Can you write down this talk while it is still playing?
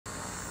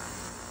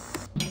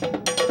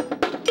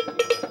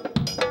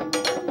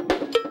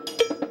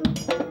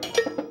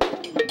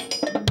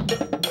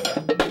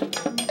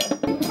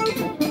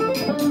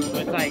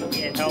It's like,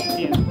 it helps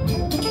you.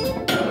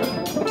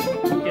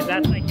 Because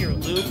that's like your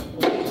loop.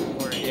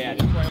 Yeah.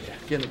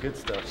 Getting the good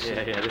stuff.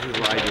 Yeah, this is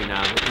what I do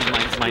now.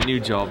 This is my new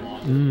job.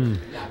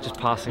 Just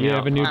passing out. You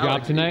have a new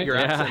job tonight? Your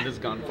accent has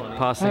gone funny.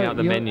 Passing out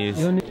the menus.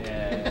 I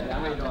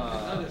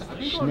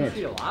think going to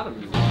see a lot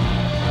of you.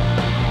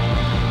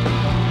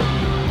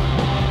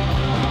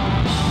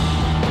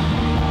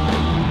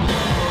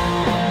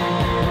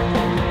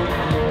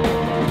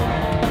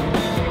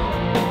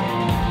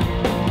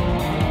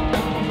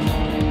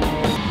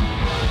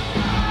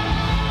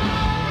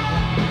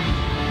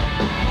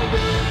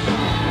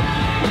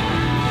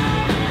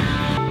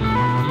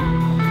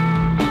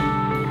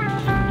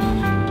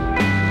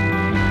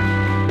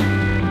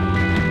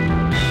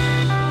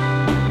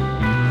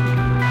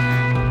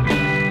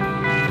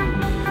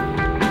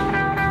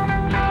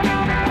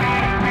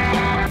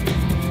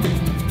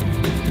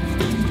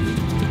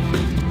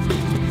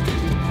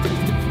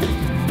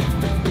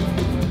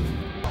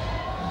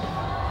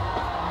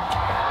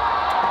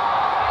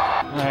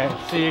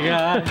 Alright, see you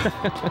guys.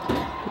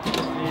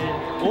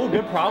 Oh,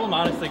 good problem,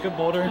 honestly. Good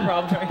bouldering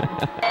problem right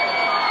here.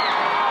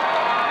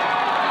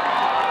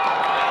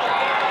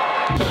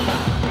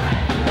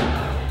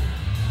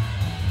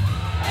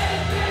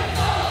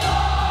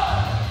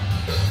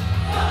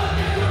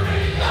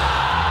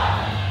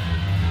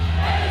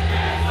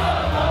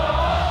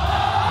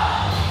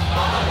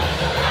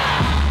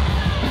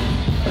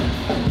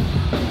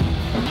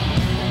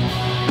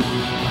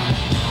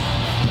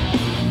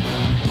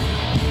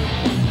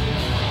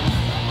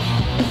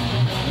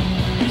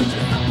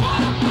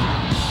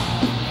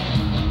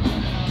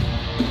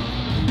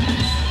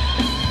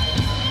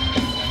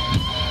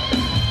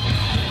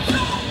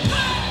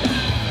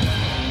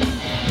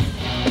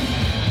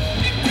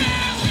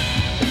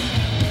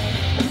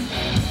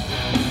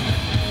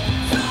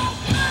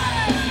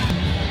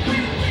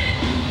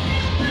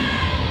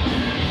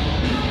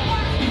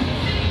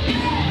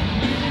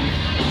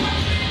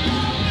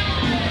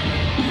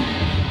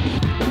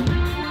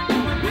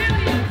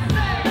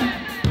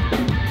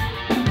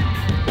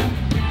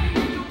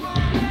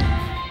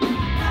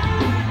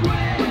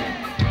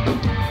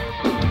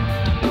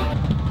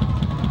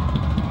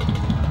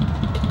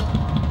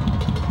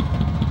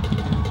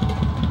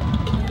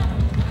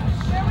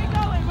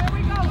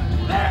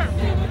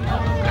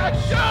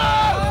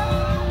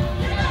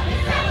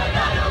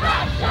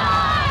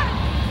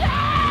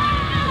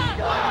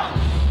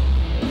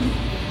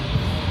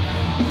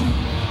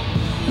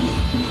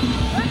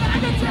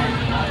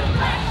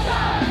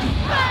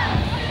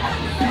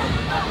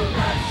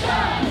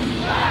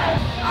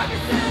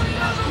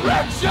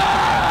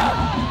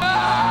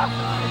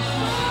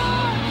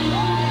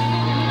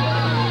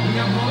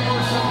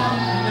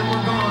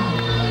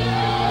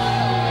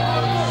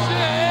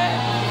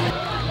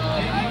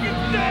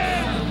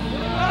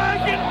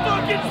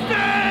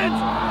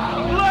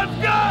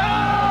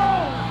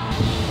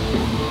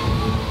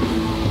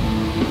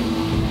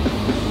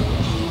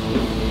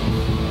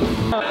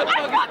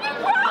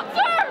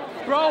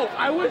 Bro,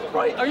 I was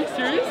right. Are you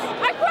serious?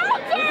 I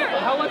crowd surfed!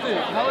 How was it?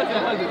 How was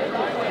it?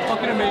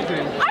 Fucking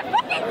amazing. I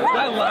fucking crowd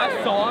That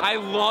last song. I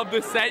love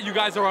the set. You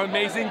guys are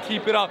amazing.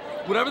 Keep it up.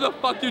 Whatever the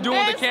fuck you're doing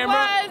with the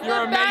camera,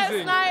 you're amazing. This was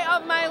the best night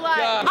of my life.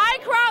 Yeah. I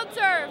crowd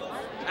surfed.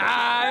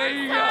 There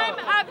you go.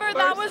 Time ever.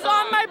 That was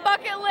on my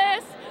bucket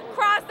list.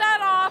 Cross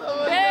that off,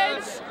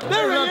 bitch.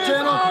 There it is.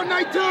 Oh,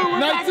 night two.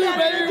 Night two,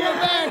 baby. We're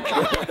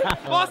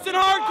back. Boston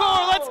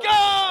Hardcore. Let's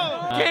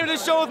go. Came to the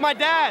show with my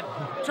dad.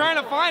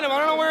 Trying to find him. I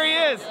don't know where he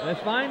is.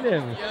 Let's find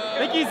him. I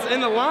think he's in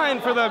the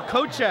line for the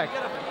coat check.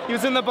 He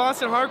was in the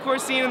Boston hardcore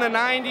scene in the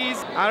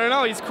 90s. I don't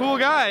know. He's a cool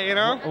guy, you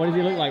know? What does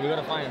he look like? We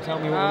gotta find him. Tell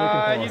me what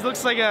we're looking for. He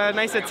looks like a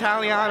nice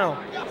Italiano.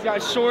 He's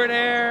got short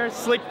hair,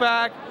 slick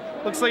back.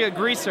 Looks like a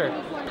greaser.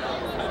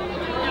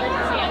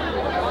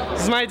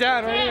 This is my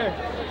dad right here.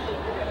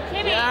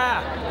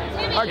 Yeah.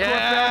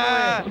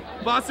 Hardcore family.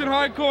 Boston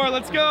Hardcore,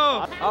 let's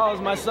go. Oh,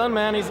 it's my son,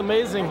 man. He's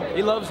amazing.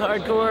 He loves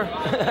hardcore.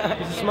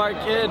 He's a smart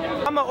kid.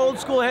 I'm an old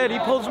school head. He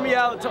pulls me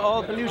out to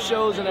all the new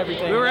shows and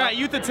everything. We were at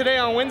Youth of Today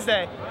on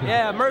Wednesday.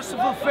 Yeah,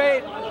 Merciful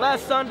Fate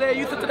last Sunday,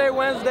 Youth of Today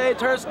Wednesday,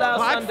 Turnstile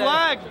Sunday.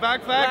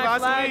 Black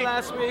Flag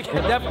last week.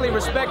 Definitely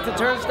respect to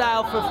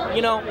Turnstile for,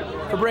 you know,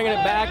 for bringing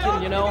it back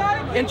and, you know,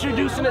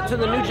 introducing it to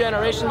the new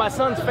generation. My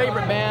son's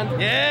favorite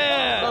band.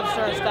 Yeah. Loves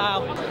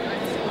Turnstile.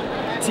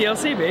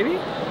 TLC, baby.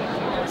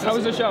 How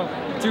was the show?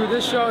 Dude,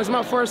 this show is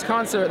my first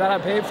concert that I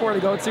paid for to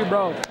go to,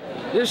 bro.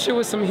 This shit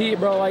was some heat,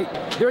 bro. Like,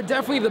 they're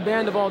definitely the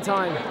band of all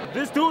time.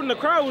 This dude in the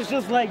crowd was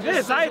just like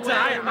this. I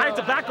had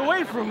to back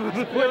away from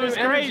him. It was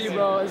crazy,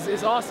 bro.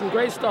 It's awesome.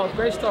 Great stuff.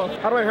 Great stuff.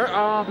 How do I hear?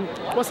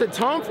 What's it?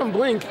 Tom from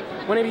Blink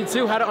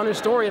 182 had an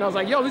Understory, and I was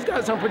like, yo, these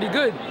guys sound pretty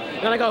good.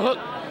 Then I got hooked.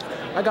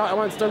 I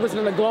went to start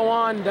listening to Glow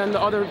On, then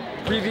the other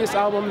previous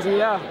albums, and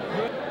yeah.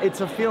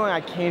 It's a feeling I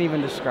can't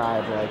even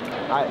describe. Like,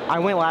 I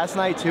went last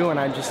night too, and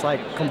I'm just like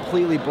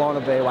completely blown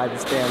away by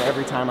this band.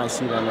 Every time I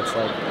see them, it's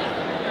like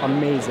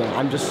amazing.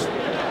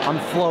 I'm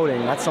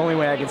floating. That's the only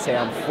way I can say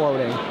I'm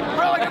floating.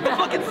 Bro, I got the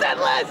fucking set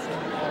list!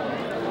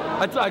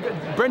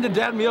 Brendan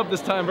dabbed me up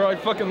this time, bro. I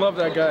fucking love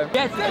that guy.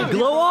 Yes,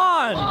 glow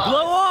on!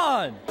 Glow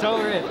on! Tell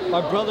her it.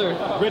 My brother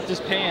ripped his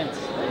pants.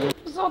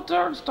 It's on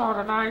Turnstile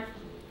tonight.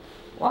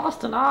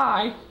 Lost an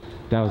eye.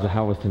 That was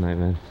how was tonight,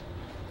 man.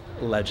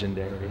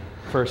 Legendary.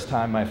 First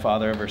time my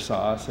father ever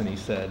saw us, and he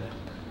said,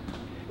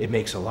 "It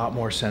makes a lot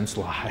more sense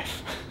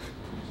live."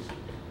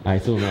 I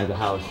still know the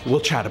house. We'll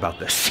chat about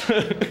this.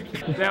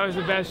 That was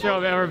the best show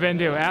I've ever been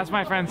to. Ask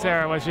my friend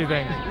Sarah what she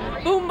thinks.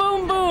 Boom,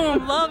 boom,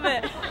 boom. Love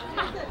it.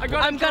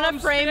 I'm gonna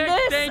frame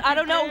this. I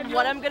don't know what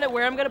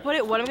where I'm gonna put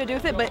it, what I'm gonna do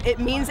with it, but it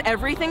means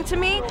everything to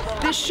me.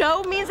 This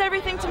show means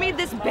everything to me.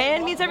 This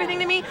band means everything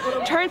to me.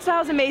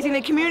 Turnstile is amazing.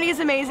 The community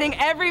is amazing.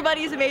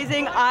 Everybody is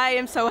amazing. I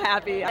am so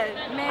happy.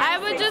 I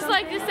would just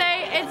like to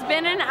say it's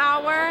been an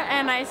hour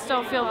and I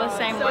still feel the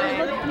same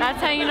way.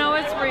 That's how you know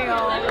it's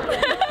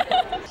real.